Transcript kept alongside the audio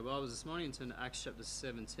Well, this morning and turn to Acts chapter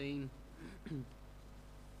 17.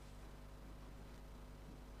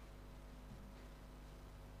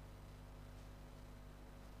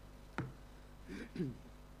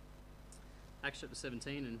 Acts chapter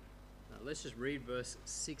 17, and let's just read verse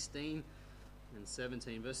 16 and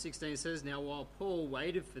 17. Verse 16 says, "Now while Paul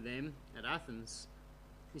waited for them at Athens,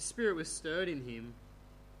 his spirit was stirred in him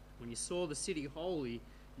when he saw the city wholly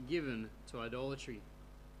given to idolatry.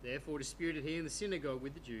 Therefore disputed he in the synagogue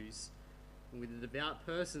with the Jews, and with the devout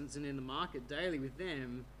persons, and in the market daily with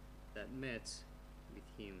them that met with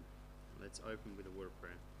him." Let's open with a word of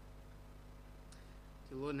prayer.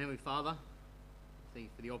 Dear Lord and Heavenly Father, thank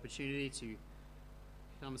you for the opportunity to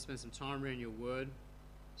come and spend some time around your word,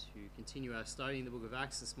 to continue our study in the book of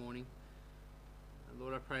Acts this morning.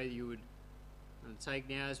 Lord, I pray that you would take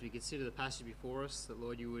now as we consider the passage before us, that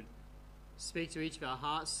Lord, you would speak to each of our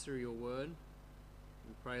hearts through your word.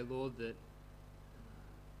 We pray, Lord, that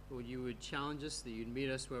Lord, you would challenge us, that you'd meet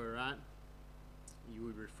us where we're at, you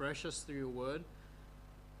would refresh us through your word,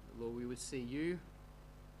 that, Lord, we would see you,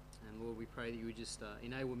 and Lord, we pray that you would just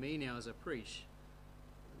enable me now as I preach.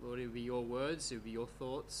 Lord, it would be your words, it would be your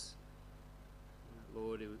thoughts.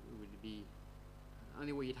 Lord, it would be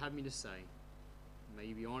only what you'd have me to say. May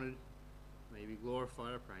you be honoured, may you be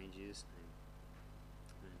glorified, I pray in Jesus'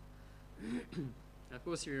 name. Amen. Of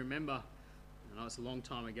course, you remember, I know it's a long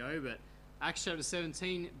time ago, but Acts chapter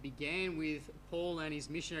 17 began with Paul and his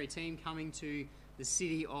missionary team coming to the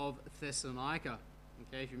city of Thessalonica.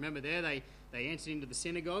 Okay, if you remember there, they entered into the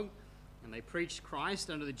synagogue and they preached Christ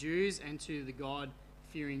unto the Jews and to the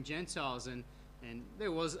God-fearing Gentiles. And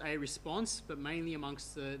there was a response, but mainly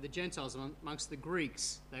amongst the Gentiles, amongst the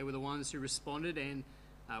Greeks. They were the ones who responded and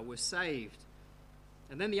were saved.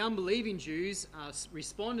 And then the unbelieving Jews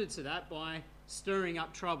responded to that by stirring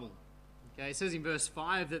up trouble. Okay, it says in verse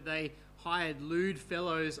 5 that they hired lewd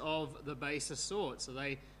fellows of the baser sort. So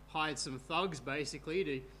they hired some thugs, basically,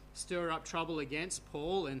 to stir up trouble against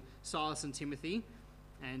Paul and Silas and Timothy,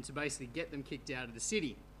 and to basically get them kicked out of the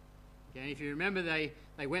city. Okay, and if you remember, they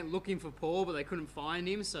went looking for Paul, but they couldn't find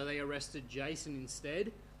him, so they arrested Jason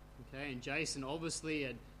instead. Okay, and Jason obviously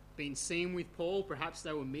had been seen with Paul. Perhaps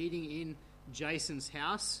they were meeting in Jason's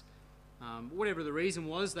house. Whatever the reason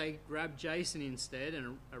was, they grabbed Jason instead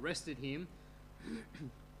and arrested him. And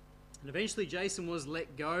eventually Jason was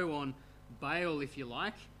let go on bail, if you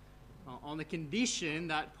like, on the condition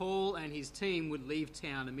that Paul and his team would leave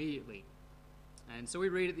town immediately. And so we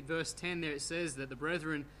read at verse 10 there, it says that the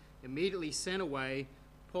brethren immediately sent away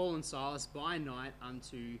Paul and Silas by night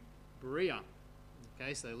unto Berea.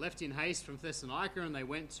 Okay, so they left in haste from Thessalonica and they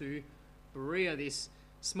went to Berea, this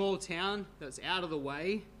small town that's out of the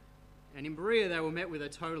way. And in Berea they were met with a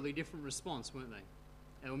totally different response, weren't they?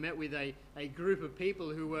 They were met with a group of people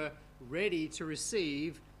who were ready to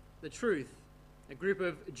receive the truth. A group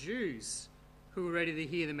of Jews who were ready to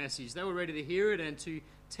hear the message. They were ready to hear it and to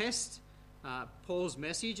test Paul's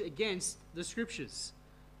message against the Scriptures,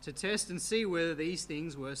 to test and see whether these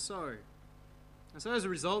things were so. And so as a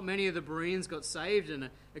result, many of the Bereans got saved and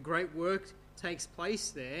a great work takes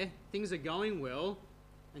place there. Things are going well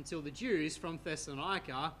until the Jews from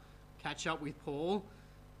Thessalonica catch up with Paul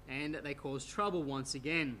and they cause trouble once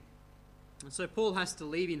again. And so Paul has to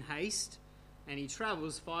leave in haste and he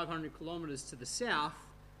travels 500 kilometers to the south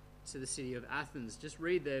to the city of Athens. Just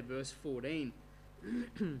read there verse 14.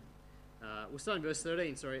 We'll start in verse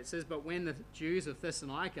 13, It says, "But when the Jews of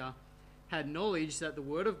Thessalonica had knowledge that the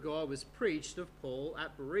word of God was preached of Paul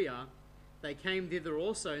at Berea, they came thither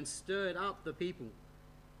also and stirred up the people.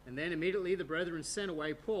 And then immediately the brethren sent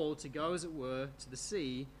away Paul to go, as it were, to the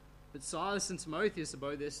sea, but Silas and Timotheus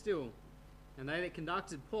abode there still. And they that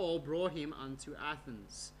conducted Paul brought him unto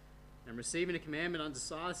Athens. And receiving a commandment unto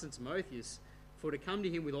Silas and Timotheus for to come to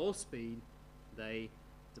him with all speed, they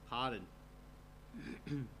departed."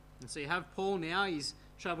 And so you have Paul now. He's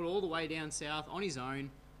travelled all the way down south on his own,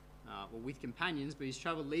 with companions, but he's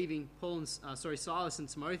travelled leaving Silas and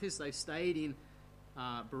Timotheus. They've stayed in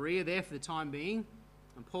Berea there for the time being,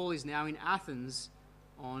 and Paul is now in Athens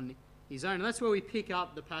on his own. And that's where we pick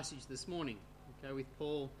up the passage this morning, okay, with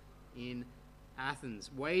Paul in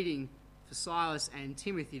Athens, waiting for Silas and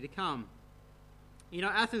Timothy to come. You know,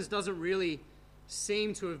 Athens doesn't really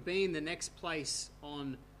seem to have been the next place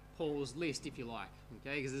on Paul's list, if you like,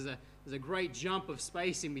 okay, because there's a great jump of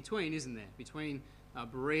space in between, isn't there? Between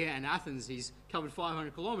Berea and Athens, he's covered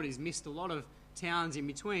 500 kilometres, missed a lot of towns in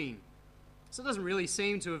between. So it doesn't really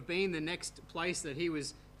seem to have been the next place that he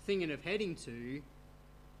was thinking of heading to.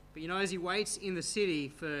 But, you know, as he waits in the city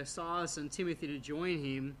for Silas and Timothy to join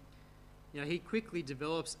him, you know, he quickly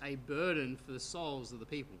develops a burden for the souls of the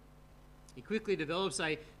people. He quickly develops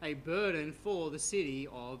a burden for the city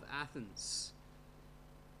of Athens.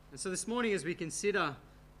 And so this morning, as we consider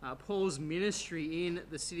Paul's ministry in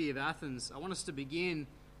the city of Athens, I want us to begin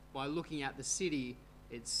by looking at the city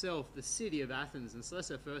itself, the city of Athens. And so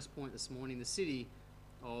that's our first point this morning, the city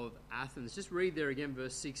of Athens. Just read there again,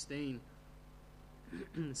 verse 16.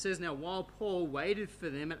 It says, "Now while Paul waited for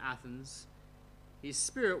them at Athens, his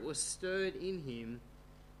spirit was stirred in him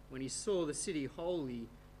when he saw the city wholly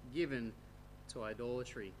given to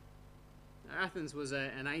idolatry." Now, Athens was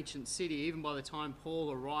an ancient city. Even by the time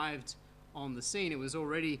Paul arrived on the scene, it was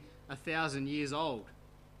already 1,000 years old.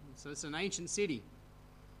 So it's an ancient city.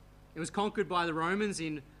 It was conquered by the Romans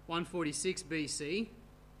in 146 BC,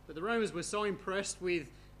 but the Romans were so impressed with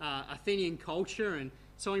Athenian culture and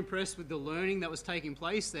so impressed with the learning that was taking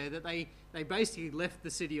place there that they basically left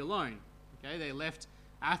the city alone. Okay, they left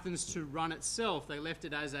Athens to run itself. They left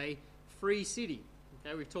it as a free city.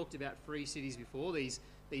 Okay, we've talked about free cities before. These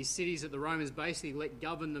cities that the Romans basically let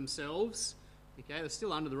govern themselves. Okay, they're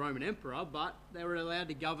still under the Roman emperor, but they were allowed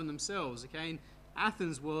to govern themselves. Okay, and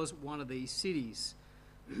Athens was one of these cities.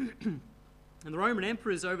 And the Roman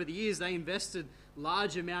emperors over the years, they invested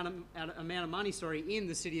large amount of money in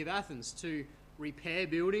the city of Athens to repair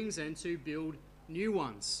buildings and to build new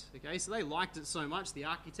ones. Okay, so they liked it so much, the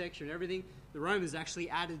architecture and everything, the Romans actually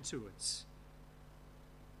added to it.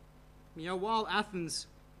 You know, while Athens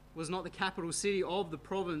was not the capital city of the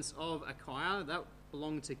province of Achaia, that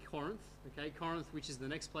belonged to Corinth. Okay, Corinth, which is the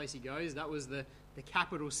next place he goes, that was the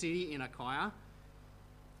capital city in Achaia.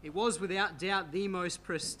 It was without doubt the most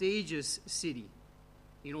prestigious city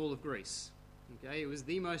in all of Greece. Okay, it was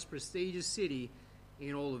the most prestigious city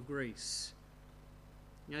in all of Greece.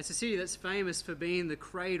 You know, it's a city that's famous for being the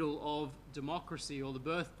cradle of democracy, or the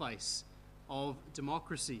birthplace of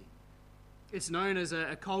democracy. It's known as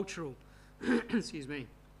a cultural, excuse me,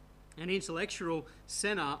 an intellectual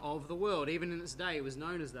centre of the world. Even in its day, it was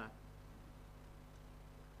known as that.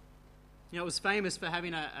 You know, it was famous for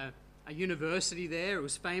having a university there. It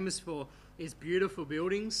was famous for its beautiful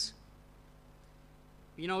buildings.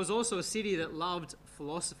 You know, it was also a city that loved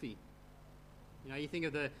philosophy. You know, you think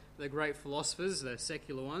of the great philosophers, the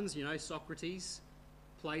secular ones, you know, Socrates,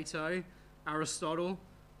 Plato, Aristotle,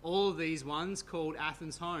 all of these ones called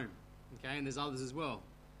Athens home. Okay, and there's others as well.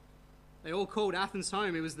 They all called Athens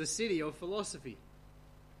home. It was the city of philosophy.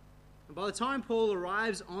 And by the time Paul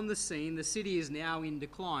arrives on the scene, the city is now in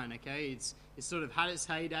decline. Okay, it's sort of had its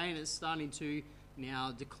heyday and it's starting to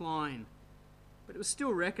now decline. But it was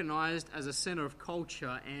still recognized as a center of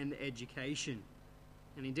culture and education.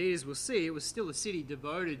 And indeed, as we'll see, it was still a city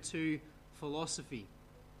devoted to philosophy.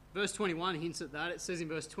 Verse 21 hints at that. It says in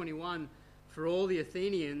verse 21, "For all the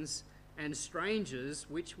Athenians and strangers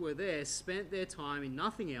which were there spent their time in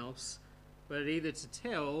nothing else but either to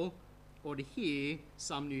tell or to hear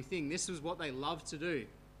some new thing." This was what they loved to do,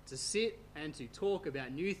 to sit and to talk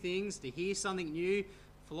about new things, to hear something new,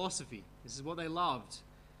 philosophy. This is what they loved.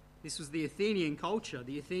 This was the Athenian culture,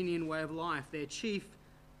 the Athenian way of life, their chief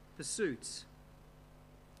pursuits.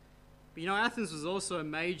 But you know, Athens was also a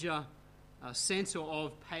major center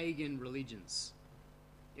of pagan religions.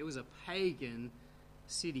 It was a pagan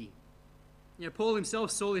city. You know, Paul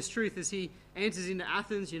himself saw this truth as he enters into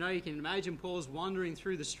Athens. You know, you can imagine Paul's wandering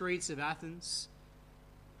through the streets of Athens.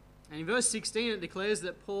 And in verse 16 it declares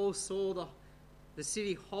that Paul saw the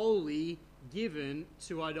city wholly given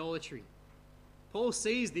to idolatry. Paul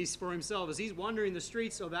sees this for himself. As he's wandering the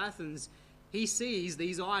streets of Athens, he sees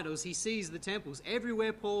these idols, he sees the temples.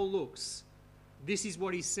 Everywhere Paul looks, this is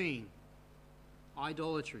what he's seeing.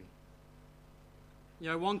 Idolatry. You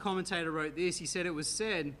know, one commentator wrote this. He said it was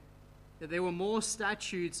said that there were more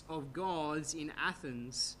statues of gods in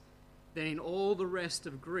Athens than in all the rest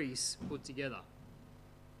of Greece put together.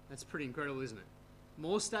 That's pretty incredible, isn't it?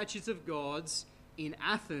 More statues of gods in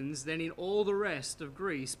Athens than in all the rest of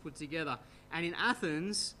Greece put together. And in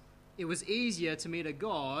Athens, it was easier to meet a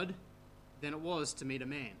god than it was to meet a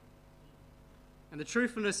man. And the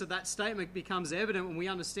truthfulness of that statement becomes evident when we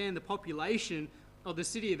understand the population of the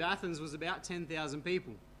city of Athens was about 10,000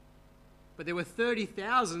 people. But there were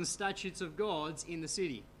 30,000 statues of gods in the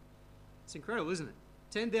city. It's incredible, isn't it?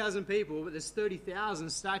 10,000 people, but there's 30,000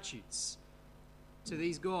 statues to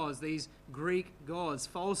these gods, these Greek gods,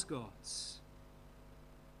 false gods.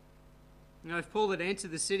 You know, if Paul had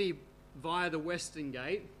entered the city via the western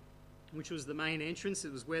gate, which was the main entrance,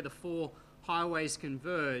 it was where the four highways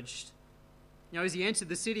converged. You know, as he entered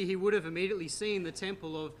the city, he would have immediately seen the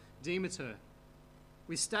temple of Demeter,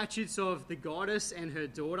 with statues of the goddess and her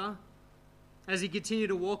daughter. As he continued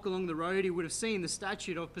to walk along the road, he would have seen the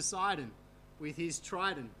statue of Poseidon with his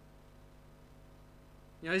trident.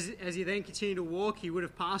 As he then continued to walk, he would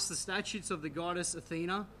have passed the statues of the goddess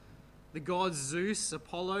Athena, the gods Zeus,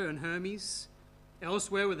 Apollo, and Hermes.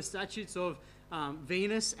 Elsewhere were the statues of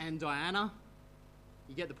Venus and Diana.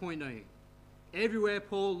 You get the point, don't you? Everywhere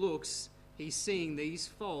Paul looks, he's seeing these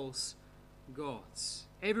false gods.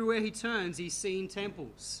 Everywhere he turns, he's seeing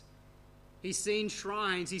temples. He's seen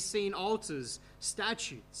shrines, he's seen altars,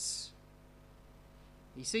 statues.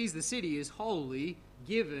 He sees the city as wholly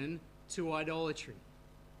given to idolatry.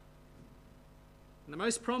 And the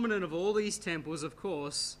most prominent of all these temples, of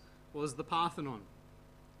course, was the Parthenon,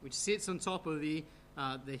 which sits on top of the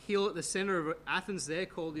hill at the center of Athens there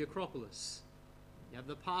called the Acropolis. You have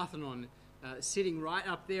the Parthenon sitting right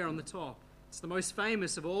up there on the top. It's the most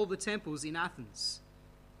famous of all the temples in Athens.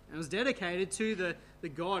 And it was dedicated to the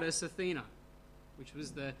goddess Athena, which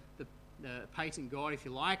was the patron god, if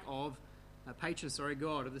you like, of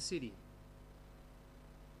god of the city.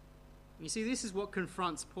 And you see, this is what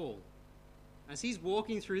confronts Paul. As he's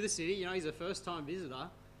walking through the city, he's a first-time visitor,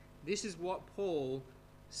 this is what Paul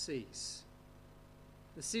sees.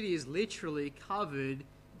 The city is literally covered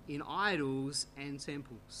in idols and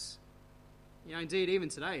temples. Indeed, even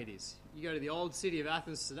today it is. You go to the old city of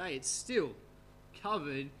Athens today, it's still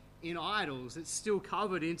covered in idols. It's still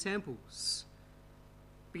covered in temples.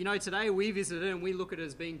 But today we visit it and we look at it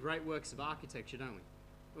as being great works of architecture, don't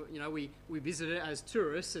we? We visit it as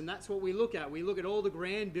tourists, and that's what we look at. We look at all the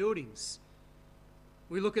grand buildings.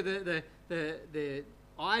 We look at the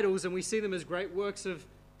idols and we see them as great works of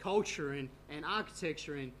culture and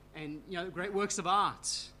architecture and great works of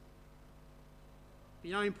art.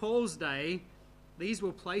 In Paul's day, these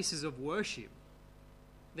were places of worship.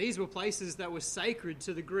 These were places that were sacred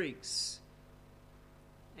to the Greeks.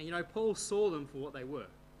 And Paul saw them for what they were.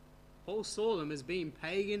 Paul saw them as being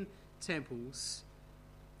pagan temples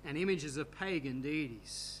and images of pagan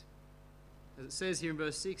deities. As it says here in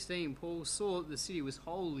verse 16, Paul saw that the city was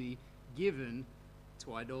wholly given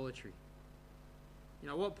to idolatry.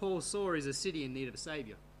 What Paul saw is a city in need of a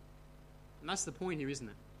saviour. And that's the point here, isn't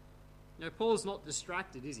it? Paul's not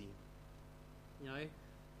distracted, is he?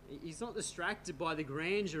 He's not distracted by the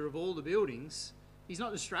grandeur of all the buildings. He's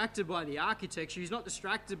not distracted by the architecture. He's not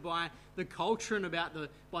distracted by the culture and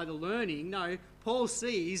by the learning. No, Paul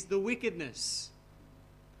sees the wickedness.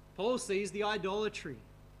 Paul sees the idolatry.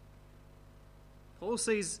 Paul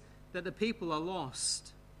sees that the people are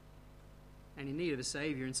lost and in need of a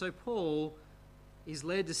saviour. And so Paul is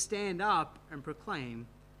led to stand up and proclaim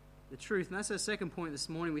the truth. And that's our second point this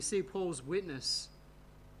morning. We see Paul's witness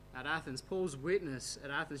at Athens. Paul's witness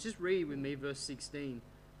at Athens. Just read with me verse 16.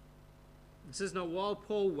 It says, "Now while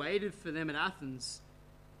Paul waited for them at Athens,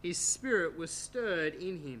 his spirit was stirred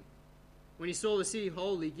in him when he saw the city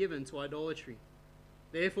wholly given to idolatry.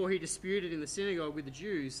 Therefore he disputed in the synagogue with the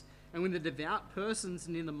Jews and with the devout persons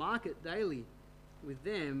and in the market daily with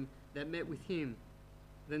them that met with him.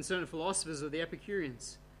 Then certain philosophers of the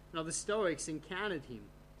Epicureans and of the Stoics encountered him.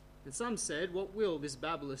 And some said, What will this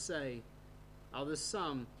babbler say? Others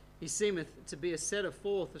some, He seemeth to be a setter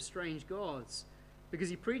forth of strange gods, because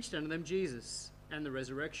he preached unto them Jesus and the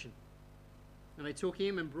resurrection. And they took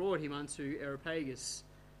him and brought him unto Areopagus,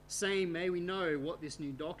 saying, May we know what this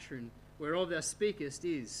new doctrine whereof thou speakest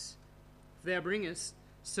is. If thou bringest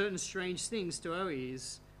certain strange things to our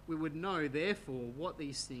ears, we would know therefore what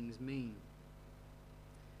these things mean."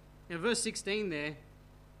 Now verse 16 there,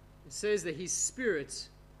 it says that his spirit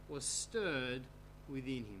was stirred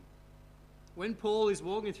within him. When Paul is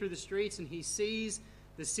walking through the streets and he sees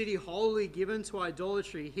the city wholly given to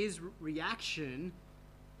idolatry, his reaction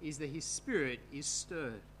is that his spirit is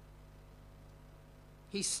stirred.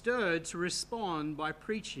 He's stirred to respond by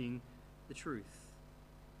preaching the truth.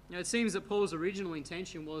 Now it seems that Paul's original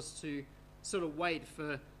intention was to sort of wait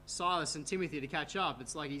for Silas and Timothy to catch up.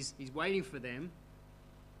 It's like he's waiting for them.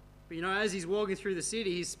 But as he's walking through the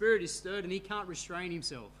city, his spirit is stirred and he can't restrain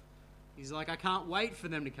himself. He's like, I can't wait for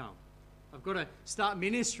them to come. I've got to start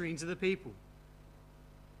ministering to the people.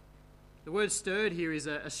 The word stirred here is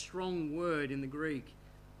a strong word in the Greek.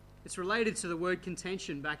 It's related to the word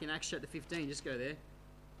contention back in Acts chapter 15. Just go there.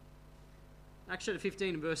 Acts chapter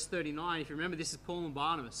 15 and verse 39. If you remember, this is Paul and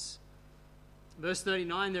Barnabas. Verse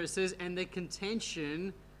 39 there it says, "And the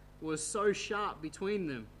contention was so sharp between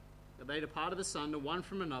them that they departed asunder one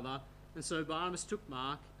from another. And so Barnabas took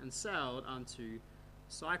Mark and sailed unto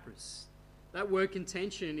Cyprus." That word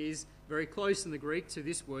contention is very close in the Greek to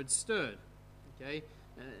this word stirred. Okay?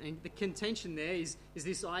 And the contention there is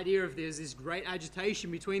this idea of there's this great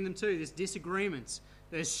agitation between them two, there's disagreements,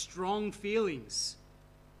 there's strong feelings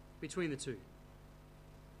between the two.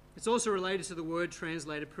 It's also related to the word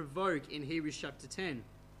translated provoke in Hebrews chapter 10.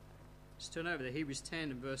 Just turn over to Hebrews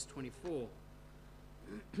 10 and verse 24.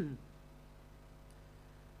 In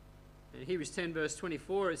Hebrews 10 verse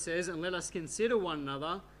 24 it says, "And let us consider one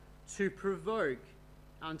another to provoke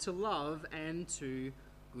unto love and to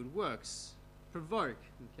good works." Provoke,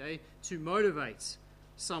 okay? To motivate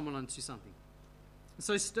someone unto something.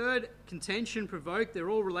 So stirred, contention, provoke,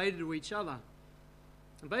 they're all related to each other.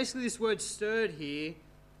 And basically this word stirred here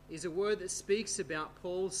is a word that speaks about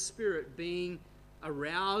Paul's spirit being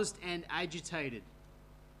aroused and agitated,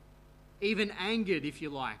 even angered, if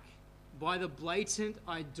you like, by the blatant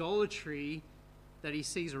idolatry that he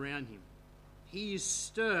sees around him. He is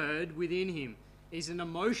stirred within him. It's an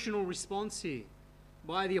emotional response here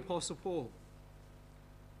by the Apostle Paul.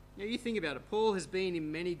 Now you think about it, Paul has been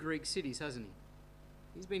in many Greek cities, hasn't he?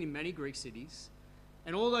 He's been in many Greek cities.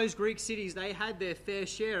 And all those Greek cities, they had their fair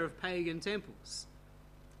share of pagan temples.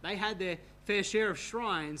 They had their fair share of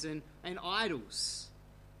shrines and idols.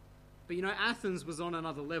 But you know, Athens was on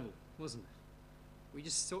another level, wasn't it? We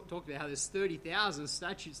just talked about how there's 30,000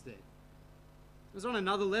 statues there. It was on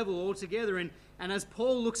another level altogether. And as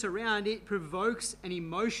Paul looks around, it provokes an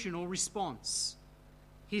emotional response.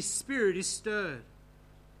 His spirit is stirred.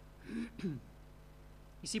 You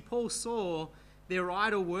see, Paul saw their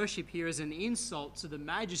idol worship here as an insult to the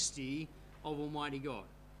majesty of Almighty God.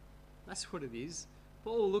 That's what it is.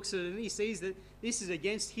 Paul looks at it and he sees that this is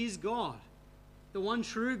against his God, the one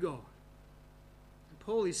true God. And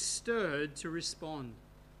Paul is stirred to respond.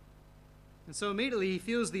 And so immediately he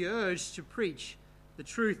feels the urge to preach the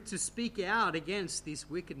truth, to speak out against this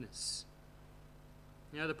wickedness.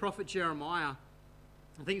 You know, the prophet Jeremiah,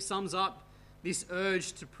 I think, sums up this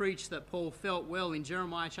urge to preach that Paul felt well in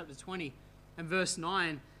Jeremiah chapter 20 and verse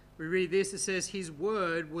 9. We read this, it says, "His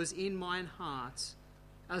word was in mine heart,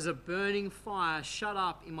 as a burning fire shut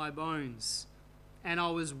up in my bones, and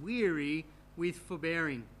I was weary with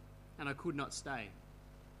forbearing, and I could not stay."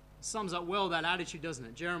 It sums up well that attitude, doesn't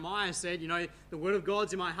it? Jeremiah said, you know, the word of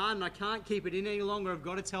God's in my heart, and I can't keep it in any longer. I've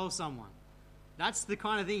got to tell someone. That's the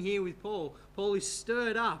kind of thing here with Paul. Paul is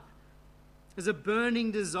stirred up. There's a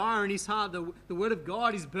burning desire in his heart. The word of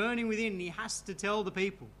God is burning within, and he has to tell the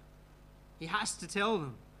people. He has to tell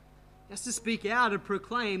them. He has to speak out and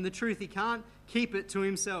proclaim the truth. He can't keep it to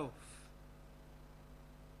himself.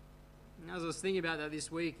 And as I was thinking about that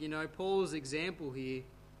this week, you know, Paul's example here,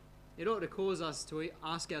 it ought to cause us to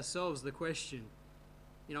ask ourselves the question,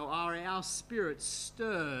 you know, are our spirits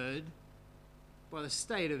stirred by the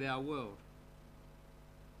state of our world?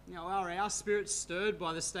 You know, are our spirits stirred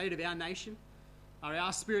by the state of our nation? Are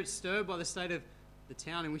our spirits stirred by the state of the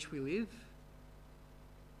town in which we live?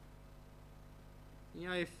 You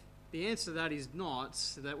know, if the answer to that is not,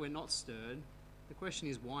 that we're not stirred, the question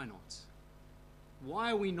is why not?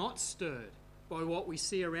 Why are we not stirred by what we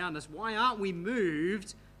see around us? Why aren't we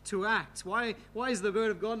moved to act? Why is the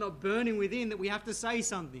word of God not burning within that we have to say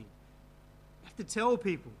something? We have to tell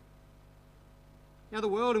people. Now, the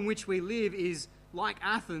world in which we live is like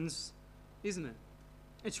Athens, isn't it?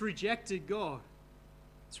 It's rejected God.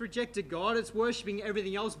 It's rejected God. It's worshipping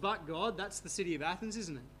everything else but God. That's the city of Athens,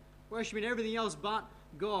 isn't it? Worshipping everything else but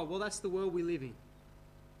God. Well, that's the world we live in.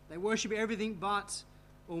 They worship everything but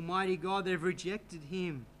Almighty God. They've rejected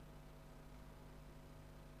Him.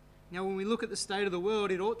 Now, when we look at the state of the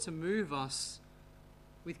world, it ought to move us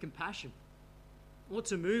with compassion. It ought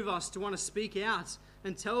to move us to want to speak out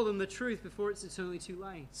and tell them the truth before it's eternally too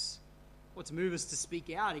late. It ought to move us to speak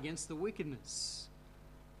out against the wickedness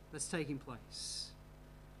that's taking place.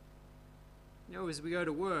 You know, as we go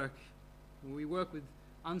to work, when we work with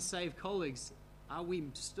unsaved colleagues, are we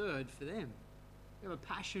stirred for them? We have a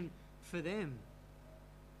passion for them.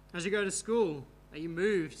 As you go to school, are you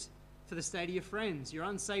moved for the state of your friends, your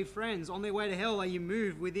unsaved friends on their way to hell? Are you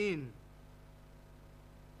moved within?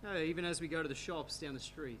 No, even as we go to the shops down the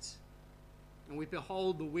streets and we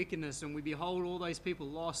behold the wickedness and we behold all those people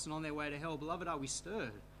lost and on their way to hell, beloved, are we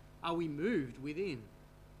stirred? Are we moved within?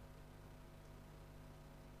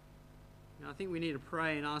 Now, I think we need to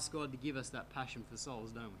pray and ask God to give us that passion for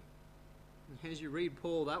souls, don't we? And as you read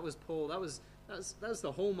Paul, that was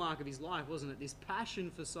the hallmark of his life, wasn't it? This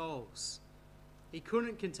passion for souls. He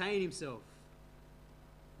couldn't contain himself.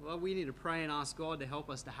 Well, we need to pray and ask God to help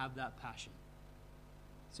us to have that passion.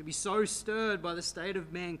 To be so stirred by the state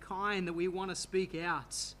of mankind that we want to speak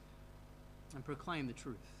out and proclaim the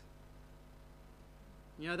truth.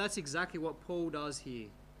 You know, that's exactly what Paul does here.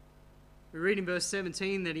 We read in verse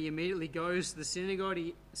 17 that he immediately goes to the synagogue,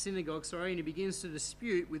 and he begins to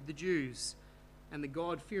dispute with the Jews and the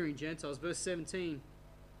God-fearing Gentiles. Verse 17,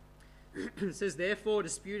 it says, "Therefore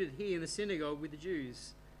disputed he in the synagogue with the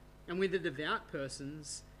Jews, and with the devout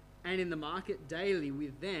persons, and in the market daily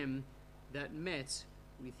with them, that met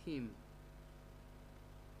with him.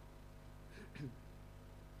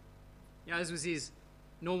 As was his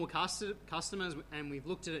normal custom, and we've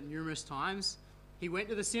looked at it numerous times, he went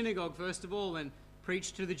to the synagogue first of all and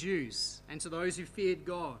preached to the Jews and to those who feared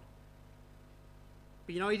God.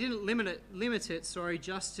 But he didn't limit it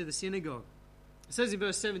just to the synagogue. It says in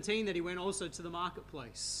verse 17 that he went also to the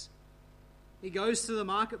marketplace. He goes to the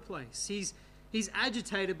marketplace. He's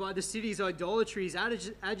agitated by the city's idolatry. He's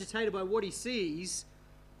agitated by what he sees.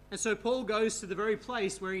 And so Paul goes to the very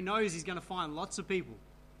place where he knows he's going to find lots of people.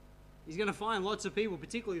 He's going to find lots of people,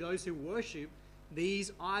 particularly those who worship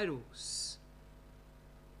these idols.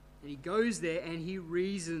 And he goes there and he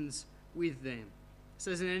reasons with them. It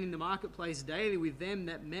says, and in the marketplace daily with them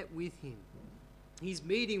that met with him. He's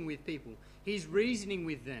meeting with people. He's reasoning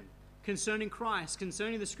with them concerning Christ,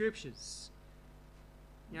 concerning the Scriptures.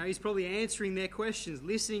 He's probably answering their questions,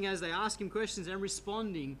 listening as they ask him questions and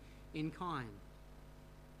responding in kind.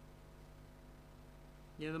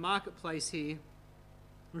 The marketplace here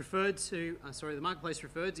referred to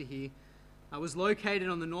here was located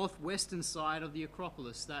on the northwestern side of the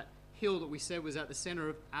Acropolis, that hill that we said was at the center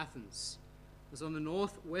of Athens. It was on the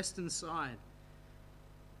northwestern side.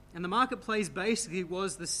 And the marketplace basically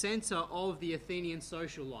was the center of the Athenian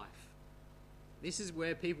social life. This is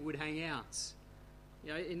where people would hang out.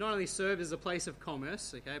 It not only served as a place of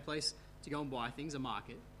commerce, a place to go and buy things, a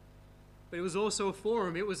market, but it was also a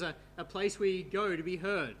forum. It was a place where you go to be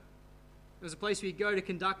heard. It was a place where you go to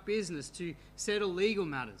conduct business, to settle legal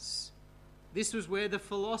matters. This was where the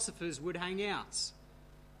philosophers would hang out.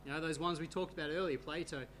 Those ones we talked about earlier,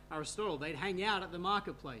 Plato, Aristotle, they'd hang out at the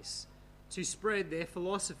marketplace to spread their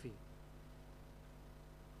philosophy.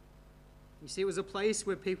 You see, it was a place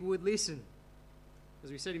where people would listen. As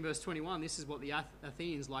we said in verse 21, this is what the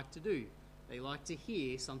Athenians like to do. They like to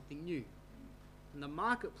hear something new. And the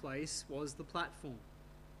marketplace was the platform.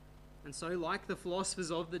 And so, like the philosophers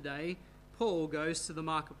of the day, Paul goes to the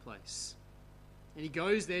marketplace. And he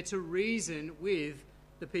goes there to reason with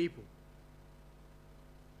the people.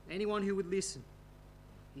 Anyone who would listen.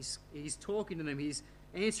 He's talking to them. He's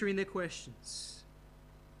answering their questions.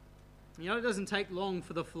 It doesn't take long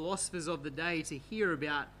for the philosophers of the day to hear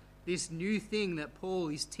about this new thing that Paul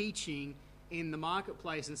is teaching in the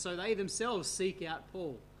marketplace. And so they themselves seek out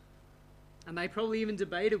Paul. And they probably even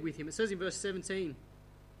debated with him. It says in verse 18.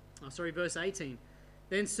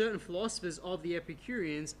 Then certain philosophers of the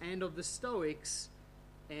Epicureans and of the Stoics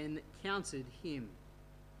encountered him.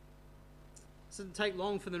 It doesn't take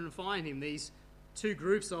long for them to find him, these two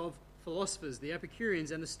groups of philosophers, the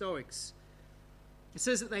Epicureans and the Stoics. It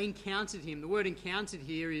says that they encountered him. The word encountered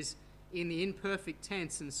here is in the imperfect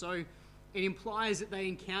tense, and so it implies that they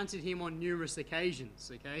encountered him on numerous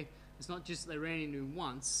occasions, It's not just that they ran into him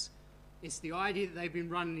once. It's the idea that they've been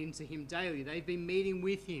running into him daily. They've been meeting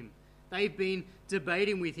with him. They've been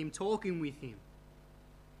debating with him, talking with him.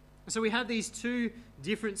 And so we have these two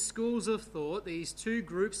different schools of thought, these two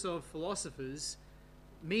groups of philosophers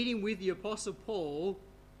meeting with the Apostle Paul,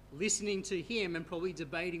 listening to him and probably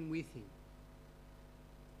debating with him.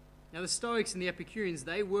 Now the Stoics and the Epicureans,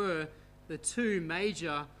 they were the two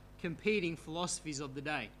major competing philosophies of the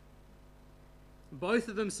day. Both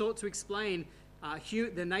of them sought to explain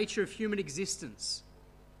the nature of human existence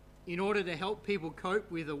in order to help people cope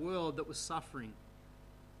with a world that was suffering.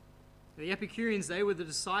 The Epicureans, they were the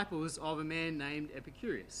disciples of a man named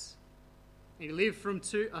Epicurus. He lived from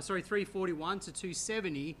 341 to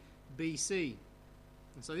 270 BC.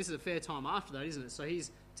 And so this is a fair time after that, isn't it? So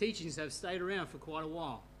his teachings have stayed around for quite a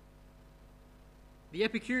while. The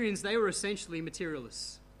Epicureans, they were essentially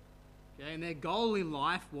materialists. And their goal in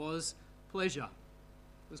life was pleasure.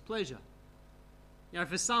 It was pleasure.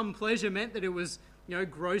 For some, pleasure meant that it was,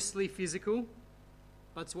 grossly physical.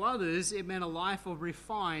 But to others, it meant a life of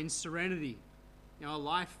refined serenity. A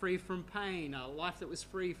life free from pain, a life that was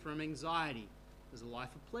free from anxiety. It was a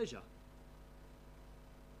life of pleasure.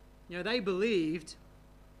 They believed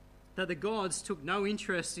that the gods took no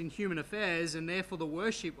interest in human affairs, and therefore the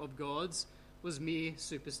worship of gods was mere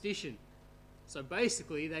superstition. So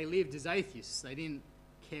basically, they lived as atheists. They didn't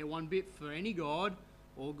care one bit for any god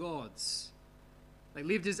or gods. They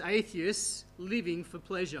lived as atheists, living for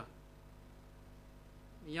pleasure.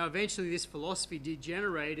 Eventually this philosophy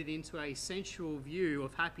degenerated into a sensual view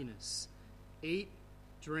of happiness. Eat,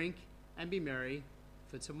 drink, and be merry,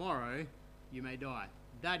 for tomorrow you may die.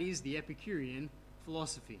 That is the Epicurean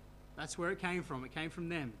philosophy. That's where it came from. It came from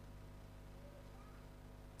them.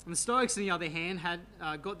 And the Stoics, on the other hand, had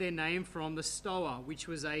got their name from the Stoa, which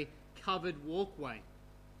was a covered walkway,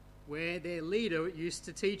 where their leader used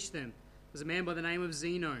to teach them. It was a man by the name of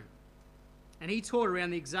Zeno. And he taught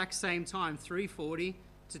around the exact same time, 340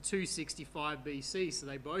 to 265 BC. So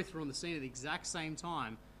they both were on the scene at the exact same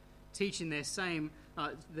time, teaching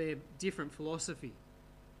their different philosophy.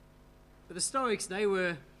 But the Stoics, they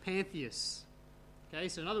were pantheists. Okay,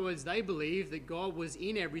 so in other words, they believed that God was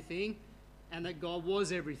in everything and that God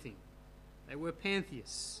was everything. They were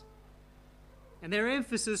pantheists. And their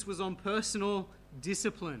emphasis was on personal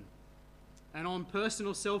discipline and on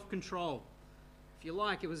personal self-control. If you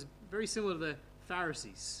like, it was very similar to the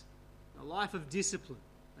Pharisees. A life of discipline,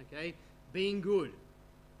 okay? Being good.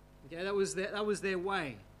 Okay, that was their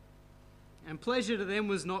way. And pleasure to them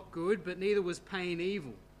was not good, but neither was pain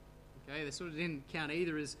evil. Okay, they sort of didn't count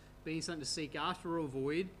either as being something to seek after or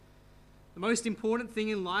avoid. The most important thing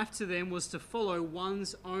in life to them was to follow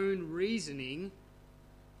one's own reasoning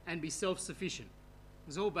and be self-sufficient. It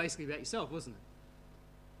was all basically about yourself, wasn't it?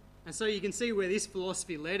 And so you can see where this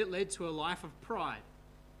philosophy led. It led to a life of pride.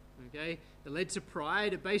 Okay? It led to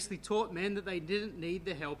pride. It basically taught men that they didn't need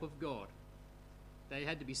the help of God. They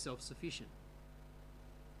had to be self-sufficient.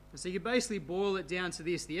 And so you basically boil it down to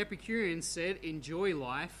this. The Epicureans said, enjoy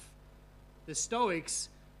life. The Stoics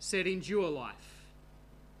said, endure life.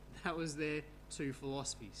 That was their two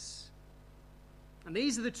philosophies. And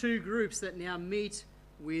these are the two groups that now meet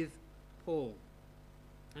with Paul.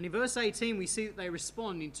 And in verse 18, we see that they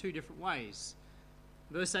respond in two different ways.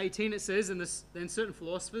 Verse 18, it says, then certain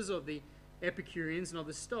philosophers of the Epicureans and of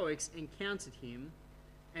the Stoics encountered him,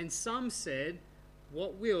 and some said,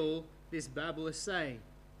 what will this babbler say?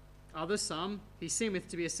 Others some, he seemeth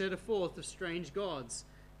to be a setter forth of strange gods,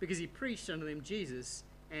 because he preached unto them Jesus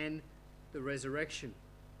and the resurrection.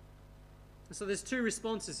 And so there's two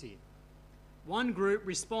responses here. One group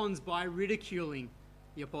responds by ridiculing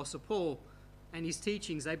the Apostle Paul and his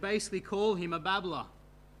teachings. They basically call him a babbler.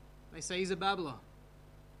 They say he's a babbler.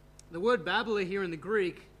 The word babbler here in the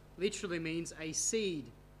Greek literally means a seed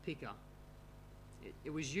picker.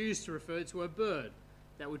 It was used to refer to a bird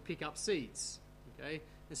that would pick up seeds. Okay?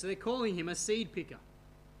 And so they're calling him a seed picker.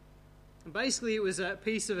 And basically it was a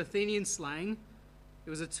piece of Athenian slang. It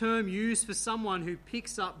was a term used for someone who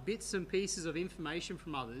picks up bits and pieces of information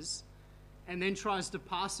from others and then tries to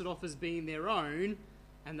pass it off as being their own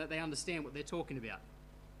and that they understand what they're talking about.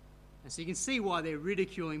 And so you can see why they're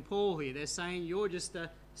ridiculing Paul here. They're saying you're just a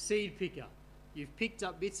seed picker. You've picked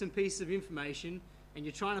up bits and pieces of information and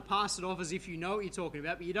you're trying to pass it off as if you know what you're talking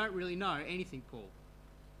about, but you don't really know anything, Paul.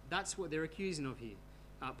 That's what they're accusing of here,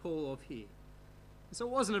 Paul of here. And so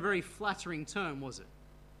it wasn't a very flattering term, was it?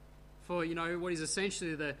 For, what is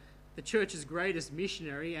essentially the church's greatest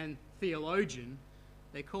missionary and theologian,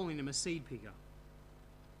 they're calling him a seed picker.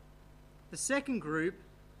 The second group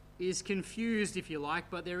is confused, if you like,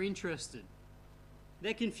 but they're interested.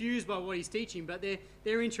 They're confused by what he's teaching, but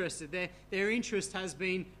they're interested. Their interest has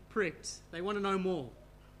been pricked. They want to know more.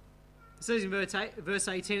 It says in verse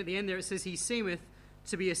 18 at the end there, it says, he seemeth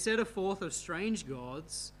to be a setter forth of strange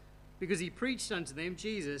gods, because he preached unto them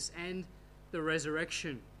Jesus and the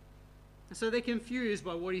resurrection. And so they're confused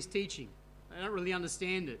by what he's teaching. They don't really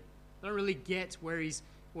understand it. They don't really get where he's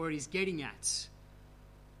getting at.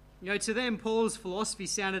 To them, Paul's philosophy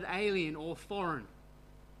sounded alien or foreign.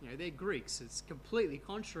 They're Greeks. It's completely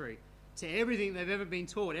contrary to everything they've ever been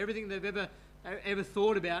taught, everything they've ever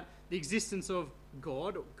thought about the existence of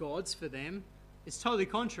God, or gods for them. It's totally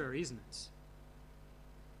contrary, isn't it?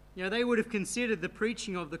 They would have considered the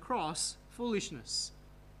preaching of the cross foolishness.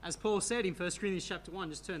 As Paul said in 1 Corinthians chapter 1,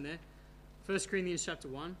 just turn there. 1 Corinthians chapter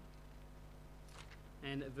 1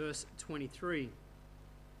 and verse 23.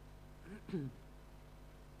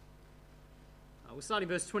 We'll start in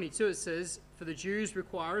verse 22. It says, for the Jews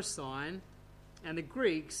require a sign, and the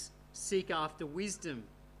Greeks seek after wisdom.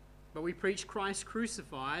 But we preach Christ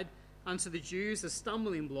crucified, unto the Jews a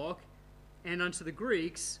stumbling block, and unto the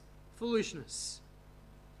Greeks foolishness.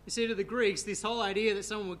 You see, to the Greeks, this whole idea that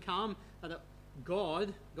someone would come, that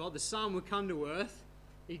God the Son would come to earth,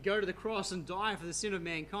 he'd go to the cross and die for the sin of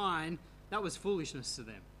mankind, that was foolishness to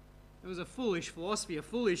them. It was a foolish philosophy, a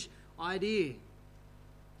foolish idea.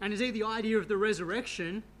 And indeed the idea of the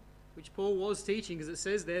resurrection, which Paul was teaching, because it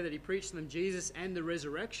says there that he preached to them Jesus and the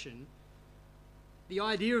resurrection, the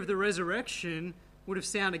idea of the resurrection would have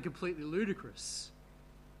sounded completely ludicrous.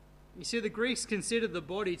 You see, the Greeks considered the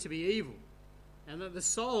body to be evil, and that the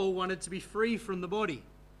soul wanted to be free from the body.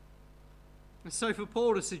 And so for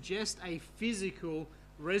Paul to suggest a physical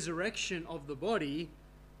resurrection of the body,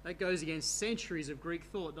 that goes against centuries of Greek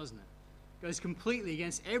thought, doesn't it? It goes completely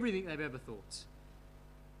against everything they've ever thought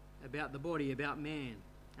about the body, about man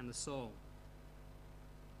and the soul.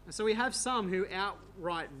 And so we have some who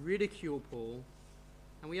outright ridicule Paul,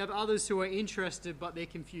 and we have others who are interested but they're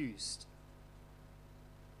confused.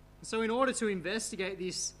 So in order to investigate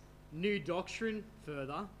this new doctrine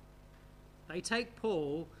further, they take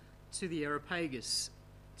Paul to the Areopagus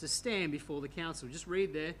to stand before the council. Just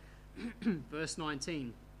read there, verse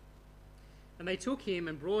 19. And they took him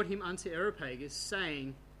and brought him unto Areopagus,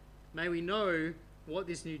 saying, May we know what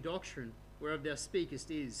this new doctrine whereof thou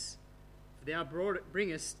speakest is. For thou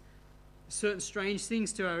bringest certain strange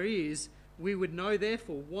things to our ears, we would know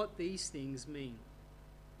therefore what these things mean.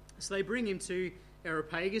 So they bring him to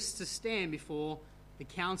Areopagus to stand before the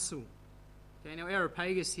council. Okay, now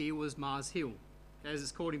Areopagus here was Mars Hill. As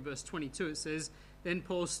it's called in verse 22, it says, Then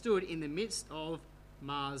Paul stood in the midst of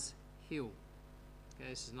Mars Hill. Okay,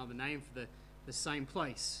 this is another name for the same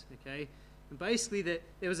place. Okay, and basically there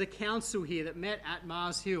was a council here that met at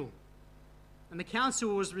Mars Hill. And the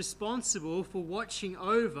council was responsible for watching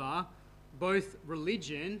over both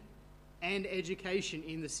religion and education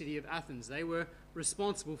in the city of Athens. They were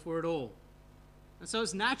responsible for it all. And so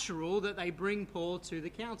it's natural that they bring Paul to the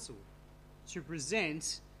council to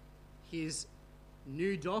present his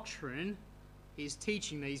new doctrine, his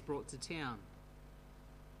teaching that he's brought to town.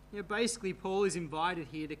 You know, basically, Paul is invited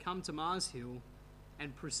here to come to Mars Hill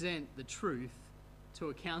and present the truth to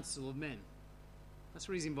a council of men. That's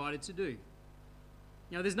what he's invited to do.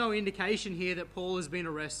 You know, there's no indication here that Paul has been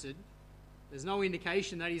arrested. There's no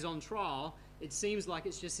indication that he's on trial. It seems like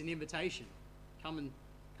it's just an invitation. Come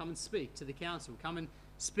and speak to the council. Come and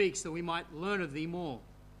speak so we might learn of thee more.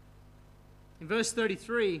 In verse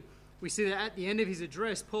 33, we see that at the end of his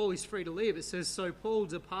address, Paul is free to leave. It says, So Paul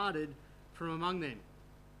departed from among them.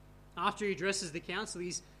 After he addresses the council,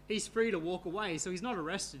 he's free to walk away. So he's not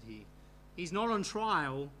arrested here. He's not on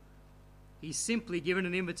trial. He's simply given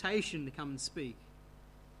an invitation to come and speak.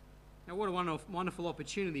 Now, what a wonderful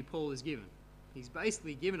opportunity Paul is given. He's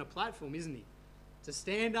basically given a platform, isn't he? To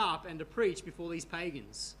stand up and to preach before these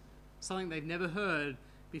pagans. Something they've never heard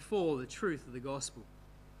before, the truth of the gospel.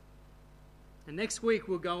 And next week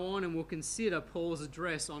we'll go on and we'll consider Paul's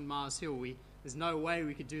address on Mars Hill. There's no way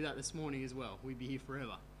we could do that this morning as well. We'd be here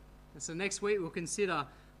forever. And so next week we'll consider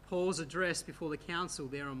Paul's address before the council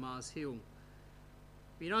there on Mars Hill.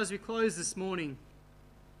 But you know, as we close this morning,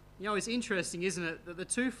 you know, it's interesting, isn't it, that the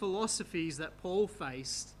two philosophies that Paul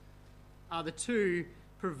faced are the two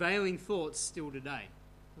prevailing thoughts still today.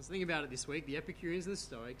 I was thinking about it this week, the Epicureans and the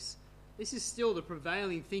Stoics. This is still the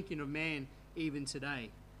prevailing thinking of man even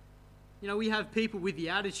today. You know, we have people with the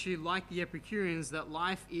attitude like the Epicureans that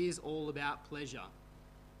life is all about pleasure.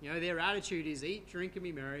 You know, their attitude is eat, drink and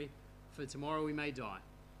be merry, for tomorrow we may die.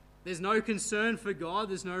 There's no concern for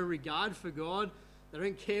God. There's no regard for God. They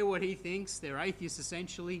don't care what he thinks. They're atheists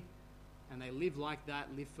essentially, and they live like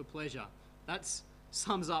that, live for pleasure. That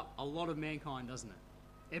sums up a lot of mankind, doesn't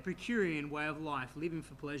it? Epicurean way of life, living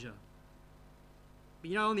for pleasure.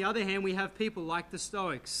 But you know, on the other hand, we have people like the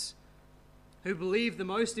Stoics who believe the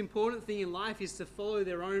most important thing in life is to follow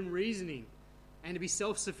their own reasoning and to be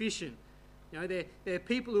self-sufficient. You know, they're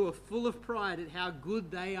people who are full of pride at how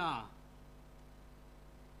good they are.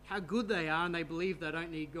 How good they are, and they believe they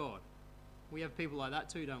don't need God. We have people like that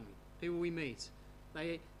too, don't we? People we meet.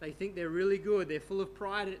 They think they're really good. They're full of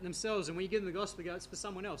pride in themselves. And when you give them the gospel, they go, it's for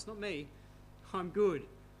someone else, not me. I'm good.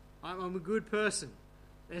 I'm a good person.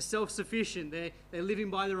 They're self-sufficient. They're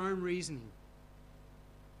living by their own reasoning.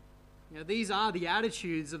 You know, these are the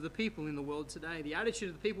attitudes of the people in the world today, the attitude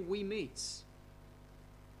of the people we meet.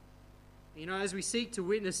 You know, as we seek to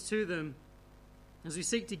witness to them, as we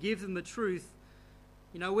seek to give them the truth,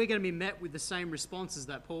 you know, we're going to be met with the same responses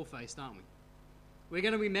that Paul faced, aren't we? We're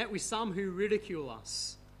going to be met with some who ridicule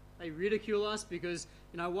us. They ridicule us because,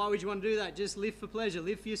 you know, why would you want to do that? Just live for pleasure,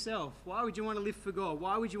 live for yourself. Why would you want to live for God?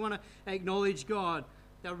 Why would you want to acknowledge God?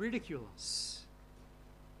 They'll ridicule us.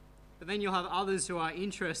 But then you'll have others who are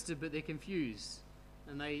interested, but they're confused.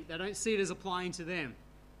 And they don't see it as applying to them.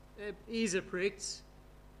 Their ears are pricked,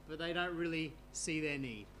 but they don't really see their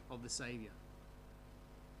need of the Saviour.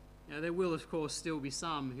 You know, there will, of course, still be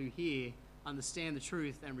some who hear, understand the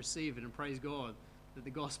truth, and receive it, and praise God that the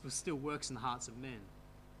gospel still works in the hearts of men.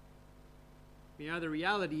 You know, the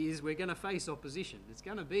reality is we're going to face opposition. There's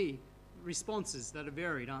going to be responses that are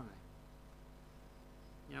varied, aren't they?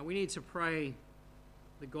 You know, we need to pray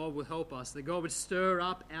that God will help us, that God would stir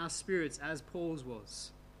up our spirits as Paul's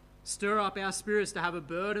was. Stir up our spirits to have a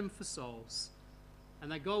burden for souls, and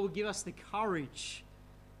that God will give us the courage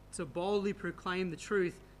to boldly proclaim the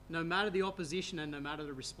truth no matter the opposition and no matter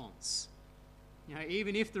the response. You know,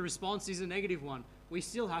 even if the response is a negative one, we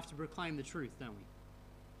still have to proclaim the truth, don't we?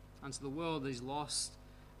 Unto the world that is lost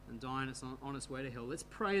and dying on its way to hell. Let's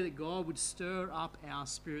pray that God would stir up our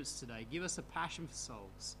spirits today. Give us a passion for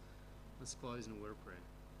souls. Let's close in a word of prayer.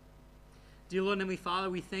 Dear Lord and Heavenly Father,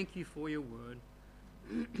 we thank you for your word.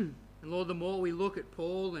 And Lord, the more we look at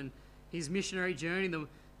Paul and his missionary journey,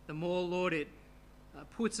 the more, Lord, it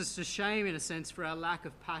puts us to shame, in a sense, for our lack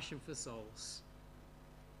of passion for souls.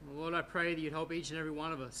 And Lord, I pray that you'd help each and every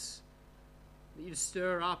one of us, that you'd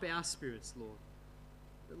stir up our spirits, Lord.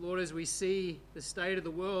 That, Lord, as we see the state of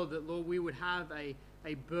the world, that, Lord, we would have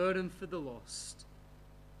a burden for the lost.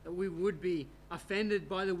 That we would be offended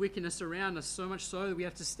by the wickedness around us, so much so that we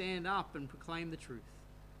have to stand up and proclaim the truth.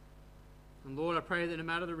 And Lord, I pray that no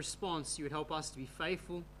matter the response, you would help us to be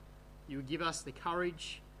faithful. You would give us the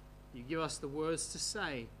courage. You give us the words to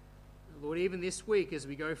say. Lord, even this week as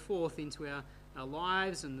we go forth into our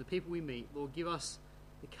lives and the people we meet, Lord, give us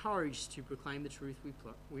the courage to proclaim the truth,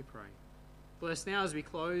 we pray. Bless now as we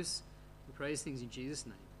close. We pray these things in Jesus'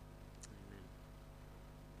 name.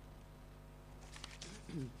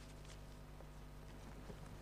 Amen.